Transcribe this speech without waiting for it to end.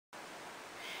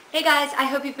Hey guys, I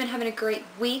hope you've been having a great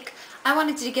week. I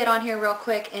wanted to get on here real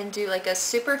quick and do like a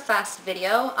super fast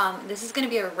video. This is going to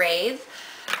be a rave,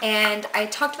 and I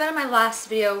talked about in my last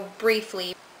video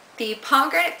briefly. The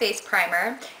Pomegranate Face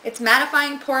Primer. It's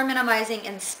mattifying, pore minimizing,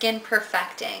 and skin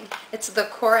perfecting. It's the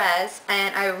Korres,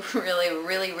 and I really,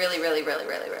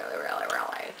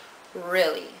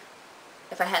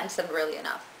 if I hadn't said really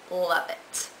enough, love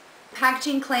it.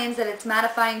 Packaging claims that it's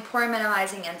mattifying, pore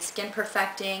minimizing, and skin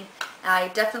perfecting. I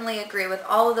definitely agree with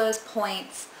all of those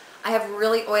points. I have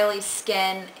really oily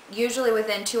skin. Usually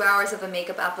within 2 hours of a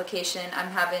makeup application, I'm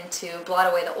having to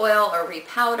blot away the oil or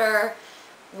repowder.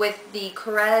 With the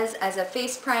Korres as a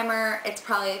face primer, it's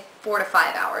probably 4 to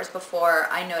 5 hours before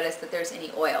I notice that there's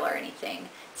any oil or anything.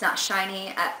 It's not shiny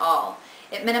at all.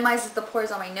 It minimizes the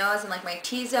pores on my nose and like my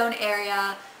T-zone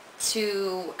area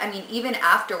to, even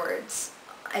afterwards.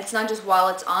 It's not just while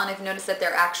it's on. I've noticed that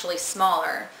they're actually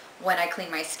smaller when I clean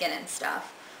my skin and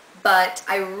stuff. But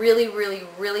I really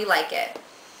like it.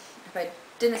 If I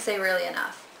didn't say really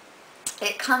enough.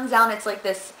 It comes out, it's like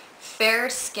this fair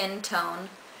skin tone.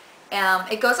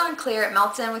 It goes on clear, it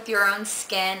melts in with your own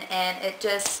skin, and it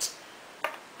just,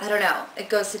 I don't know, it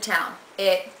goes to town.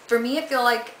 For me, it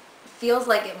feels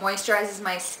like it moisturizes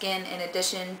my skin in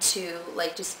addition to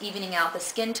like just evening out the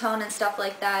skin tone and stuff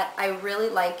like that. I really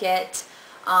like it.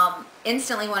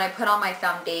 Instantly when I put on my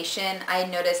foundation, I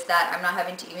noticed that I'm not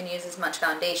having to even use as much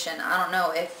foundation. I don't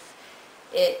know if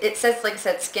it says, like I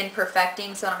said, skin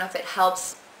perfecting, so I don't know if it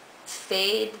helps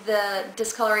fade the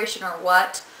discoloration or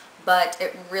what, but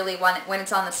it really, when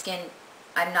it's on the skin,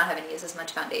 I'm not having to use as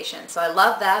much foundation. So I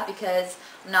love that because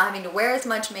I'm not having to wear as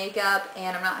much makeup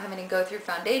and I'm not having to go through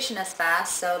foundation as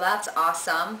fast, so that's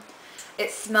awesome.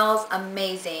 It smells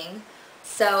amazing.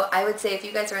 So I would say if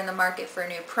you guys are in the market for a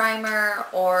new primer,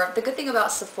 or the good thing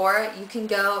about Sephora, you can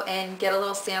go and get a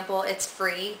little sample. It's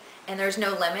free and there's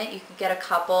no limit. You can get a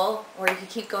couple or you can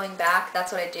keep going back.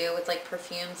 That's what I do with like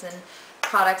perfumes and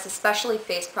products, especially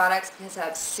face products, because I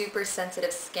have super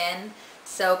sensitive skin.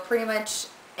 So pretty much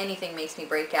anything makes me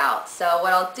break out. So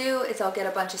what I'll do is I'll get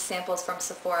a bunch of samples from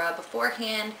Sephora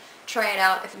beforehand, try it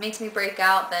out. If it makes me break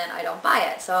out, then I don't buy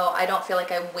it. So I don't feel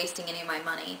like I'm wasting any of my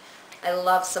money. I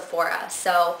love Sephora.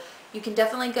 So you can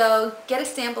definitely go get a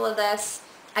sample of this.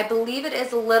 I believe it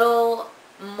is a little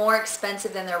more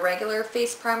expensive than their regular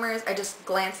face primers. I just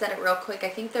glanced at it real quick. I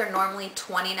think they're normally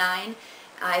 $29.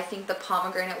 I think the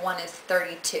pomegranate one is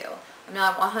 $32. I'm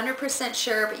not 100%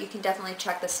 sure, but you can definitely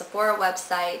check the Sephora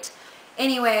website.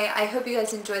 Anyway, I hope you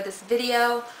guys enjoyed this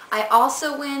video. I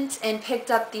also went and picked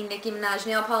up the Nicki Minaj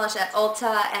nail polish at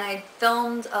Ulta, and I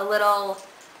filmed a little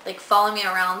like follow me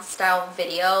around style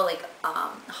video, like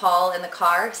haul in the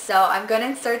car. So I'm going to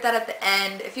insert that at the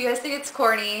end. If you guys think it's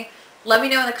corny, let me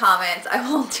know in the comments. I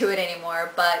won't do it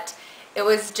anymore, but it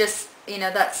was just, you know,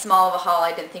 that small of a haul.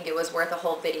 I didn't think it was worth a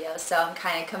whole video, so I'm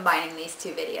kind of combining these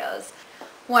two videos.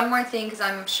 One more thing, because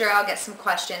I'm sure I'll get some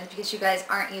questions because you guys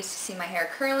aren't used to seeing my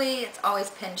hair curly. It's always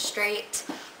pinned straight.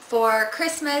 For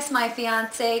Christmas, my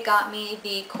fiance got me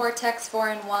the Cortex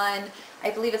 4-in-1. I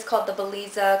believe it's called the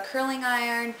Beliza curling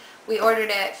iron. We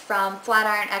ordered it from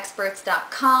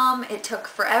flatironexperts.com. It took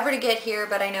forever to get here,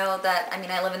 but I know that,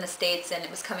 I live in the States and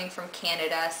it was coming from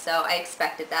Canada, so I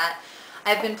expected that.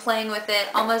 I've been playing with it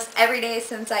almost every day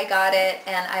since I got it,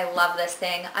 and I love this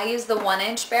thing. I use the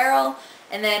 1-inch barrel,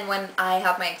 and then when I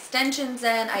have my extensions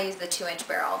in, I use the 2-inch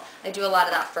barrel. I do a lot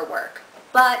of that for work.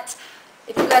 But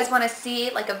if you guys want to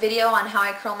see like a video on how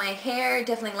I curl my hair,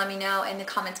 definitely let me know in the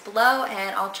comments below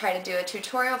and I'll try to do a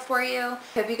tutorial for you.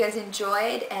 Hope you guys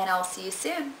enjoyed, and I'll see you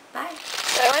soon. Bye.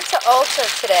 So I went to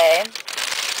Ulta today,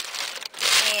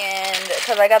 and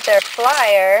because I got their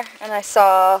flyer and I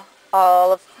saw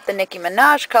all of the Nicki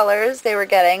Minaj colors they were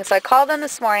getting, so I called them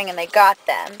this morning and they got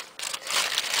them.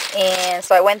 And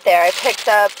so I went there. I picked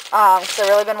up, because I've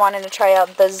really been wanting to try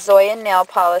out the Sonya nail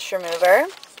polish remover.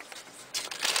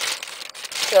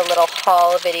 Do a little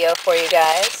haul video for you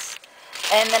guys.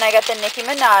 And then I got the Nicki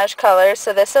Minaj colors.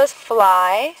 So this is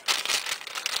Fly.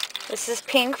 This is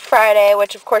Pink Friday,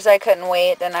 which of course I couldn't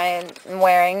wait, and I'm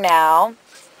wearing now.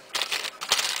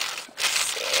 Let's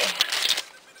see.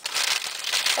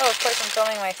 Oh, of course I'm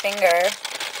filming my finger.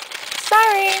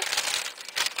 Sorry.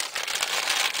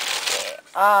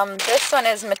 This one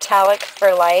is Metallic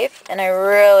for Life, and I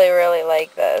really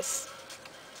like this.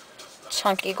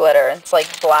 Chunky glitter. It's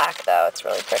like black though. It's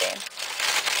really pretty.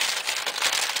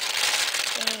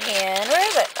 And where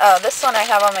is it? Oh, this one I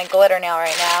have on my glitter nail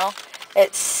right now.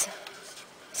 It's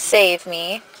Save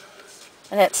Me.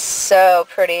 And it's so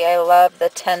pretty. I love the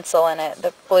tinsel in it.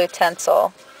 The blue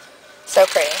tinsel. So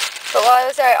pretty. But while I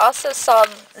was there, I also saw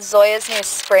Zoya's new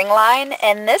spring line.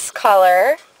 And this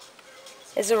color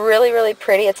is really, really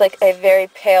pretty. It's like a very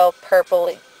pale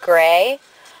purple gray,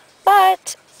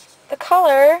 but the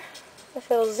color, if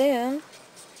it'll zoom,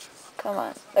 come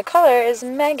on, the color is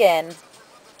Megan.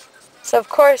 So of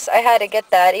course I had to get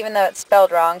that, even though it's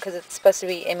spelled wrong, because it's supposed to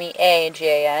be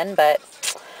M-E-A-G-A-N, but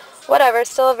whatever,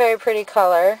 still a very pretty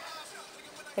color.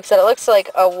 Like I said, it looks like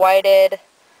a whited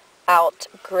out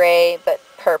gray, but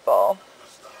purple.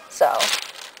 So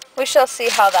we shall see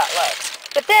how that looks.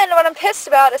 But then what I'm pissed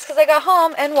about is because I got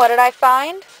home and what did I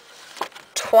find?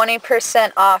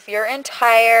 20% off your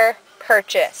entire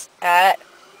purchase at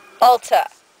Ulta.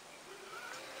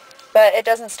 But it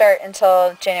doesn't start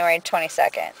until January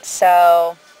 22nd.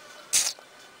 So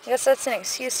I guess that's an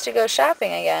excuse to go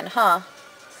shopping again, huh?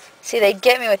 See, they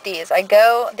get me with these. I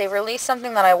go, they release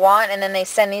something that I want, and then they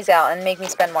send these out and make me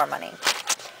spend more money.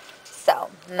 So,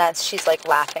 and that's, she's like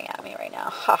laughing at me right now.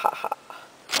 Ha ha ha.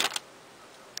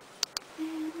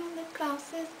 And my lip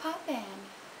gloss is popping.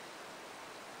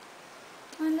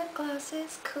 My lip gloss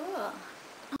is cool.